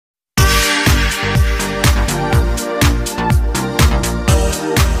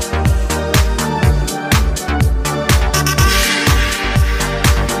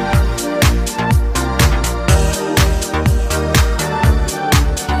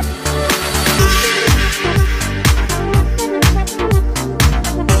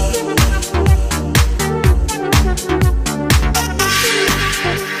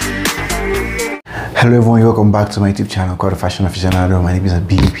Hello everyone, welcome back to my YouTube channel called The Fashion Aficionado. My name is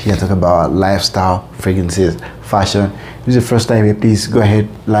Abib. Here I talk about lifestyle, fragrances, fashion. If this is the first time here, please go ahead,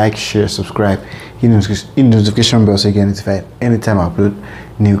 like, share, subscribe, hit the notification bell so you get notified anytime I upload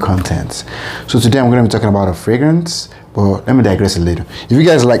new content. So today I'm going to be talking about a fragrance, but let me digress a little. If you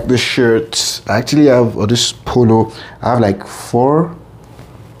guys like this shirt, I actually have, or this polo, I have like 4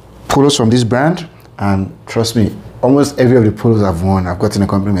 polos from this brand, and trust me, almost every of the polos I've worn, I've gotten a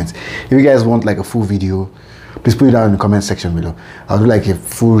compliment. If you guys want like a full video, please put it down in the comment section below. I'll do like a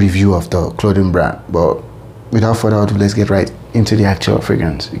full review of the clothing brand. But without further ado, let's get right into the actual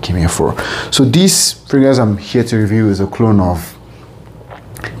fragrance we came here for. So this fragrance I'm here to review is a clone of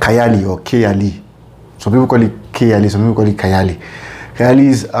Kayali or Kayali. Some people call it Kayali, some people call it Kayali. Kayali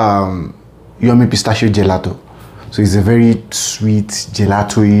is yummy pistachio gelato. So it's a very sweet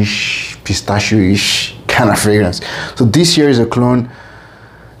gelato-ish, pistachio-ish kind of fragrance. So this here is a clone.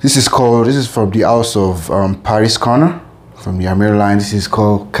 This is from the house of Paris Corner, from the Amir line. This is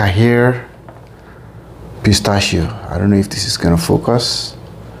called Khair Pistachio. I don't know if this is gonna focus.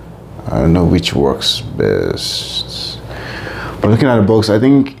 I don't know which works best. But looking at the box, I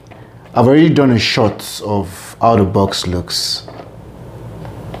think I've already done a shot of how the box looks.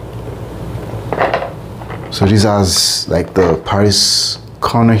 So this has like the Paris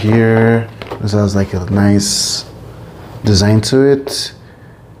Corner here. This has like a nice design to it.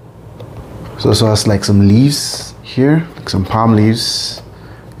 So also has like some leaves here, like some palm leaves.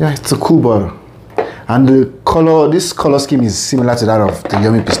 Yeah, it's a cool bottle. And the color, this color scheme is similar to that of the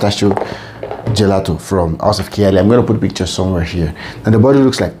yummy pistachio gelato from House of Kayali. I'm gonna put a picture somewhere here. And the bottle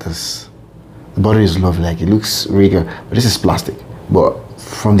looks like this. The bottle is lovely, like it looks regular, but this is plastic. But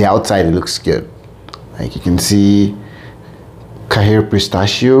from the outside, it looks good. Like you can see Khair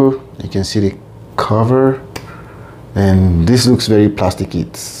Pistachio, you can see the cover, and this looks very plasticky.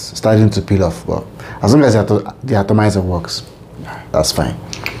 It's starting to peel off, but as long as the atomizer works, that's fine.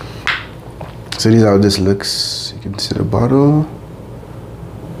 So this is how this looks. You can see the bottle.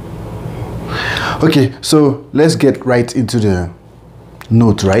 Okay, so let's get right into the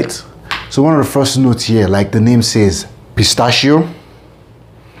note, right? So one of the first notes here, like the name says, pistachio.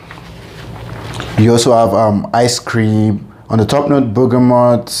 You also have ice cream. On the top note,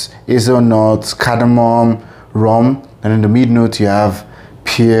 bergamot, hazelnuts, cardamom, rum. And in the mid note, you have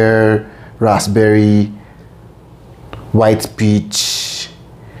pear, raspberry, white peach,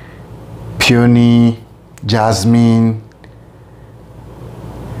 peony, jasmine,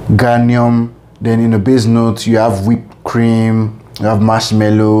 garnium. Then in the base note, you have whipped cream, you have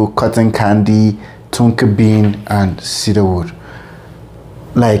marshmallow, cotton candy, tonka bean, and cedarwood.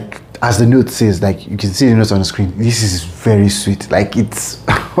 Like, as the note says, like you can see the notes on the screen, this is very sweet. Like it's,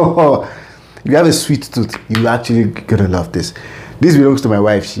 if you have a sweet tooth, you actually gonna love this. This belongs to my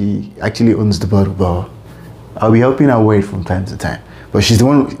wife. She actually owns the bottle, but I'll be helping her wear it from time to time. But she's the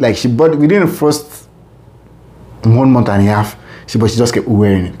one, like she bought within the first 1 month and a half, she just kept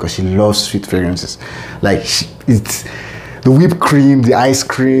wearing it because she loves sweet fragrances. Like it's the whipped cream, the ice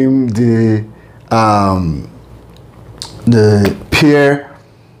cream, the pear.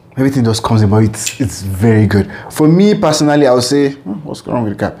 Everything just comes in, but it's very good. For me personally, I would say, what's wrong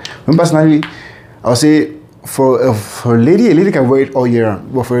with the cap? For me personally, I would say for a lady can wear it all year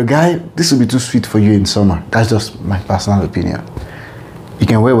round. But for a guy, this will be too sweet for you in summer. That's just my personal opinion. You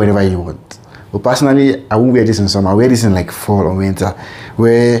can wear whatever you want. But personally, I won't wear this in summer. I wear this in like fall or winter,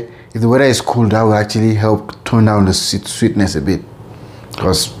 where if the weather is cool, that will actually help tone down the sweetness a bit.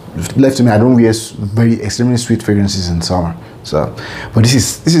 Because left to me, I don't wear very extremely sweet fragrances in summer. So, but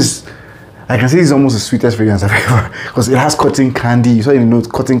this is I can say this is almost the sweetest fragrance I've ever, because it has cotton candy. You saw in the note,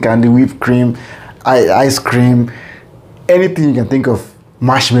 cotton candy, whipped cream, ice cream, anything you can think of,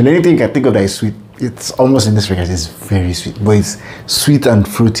 marshmallow, anything you can think of that is sweet. It's almost in this fragrance. It's very sweet, but it's sweet and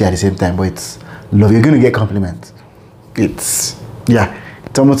fruity at the same time. But it's lovely. You're gonna get compliments. It's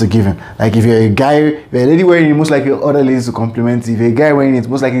almost a given. Like if you're a guy, if you're a lady wearing it, most likely other ladies will compliment you. If you're a guy wearing it,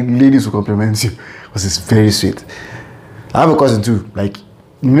 most likely ladies will compliment you, because it's very sweet. I have a cousin too. Like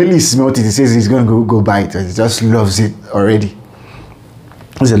immediately he smelled it, he says he's gonna go buy it, and he just loves it already.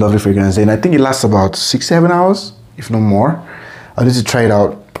 It's a lovely fragrance, and I think it lasts about 6-7 hours, if not more. I need to try it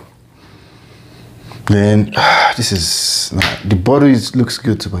out. Then this is the bottle looks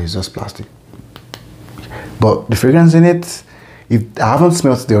good too, but it's just plastic. But the fragrance in it, if I haven't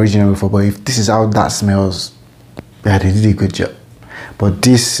smelled the original before, but if this is how that smells, yeah, they did a good job. But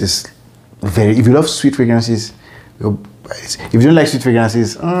this is very, if you love sweet fragrances, if you don't like sweet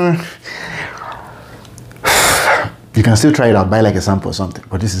fragrances, you can still try it out, buy like a sample or something.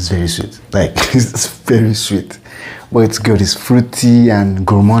 But this is very sweet. Like it's very sweet, but it's good. It's fruity and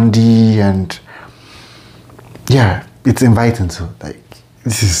gourmandy, and yeah, it's inviting. So like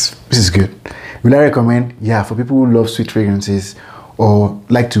this is good. Will I recommend? Yeah, for people who love sweet fragrances or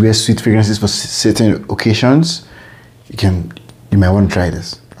like to wear sweet fragrances for certain occasions, you might want to try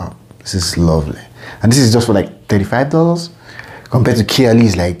this. Oh, this is lovely. And this is just for like $35 compared to Kayali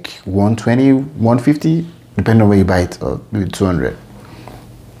is like $120, $150, depending on where you buy it, or maybe $200.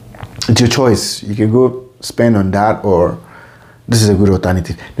 It's your choice. You can go spend on that, or this is a good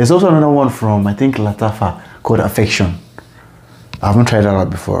alternative. There's also another one from I think Latafa called Affection. I haven't tried that out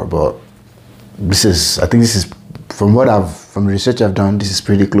before, but I think this is from the research I've done, this is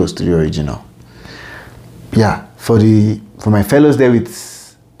pretty close to the original. Yeah, for my fellows there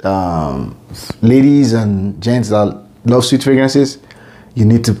with ladies and gents that love sweet fragrances, you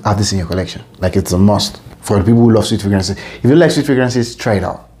need to have this in your collection. Like, it's a must for the people who love sweet fragrances. If you like sweet fragrances, try it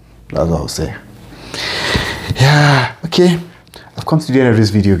out. That's what I'll say. Yeah, okay. I've come to the end of this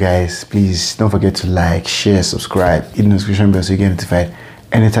video, guys. Please don't forget to like, share, subscribe, hit the notification bell so you get notified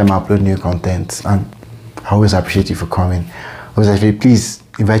anytime I upload new content. And I always appreciate you for coming. Please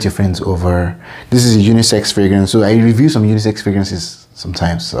invite your friends over. This is a unisex fragrance, so I review some unisex fragrances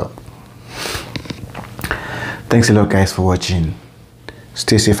sometimes. So thanks a lot, guys, for watching.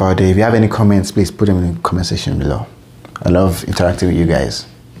 Stay safe out there. If you have any comments, please put them in the comment section below. I love interacting with you guys.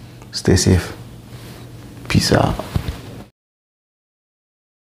 Stay safe. Peace out.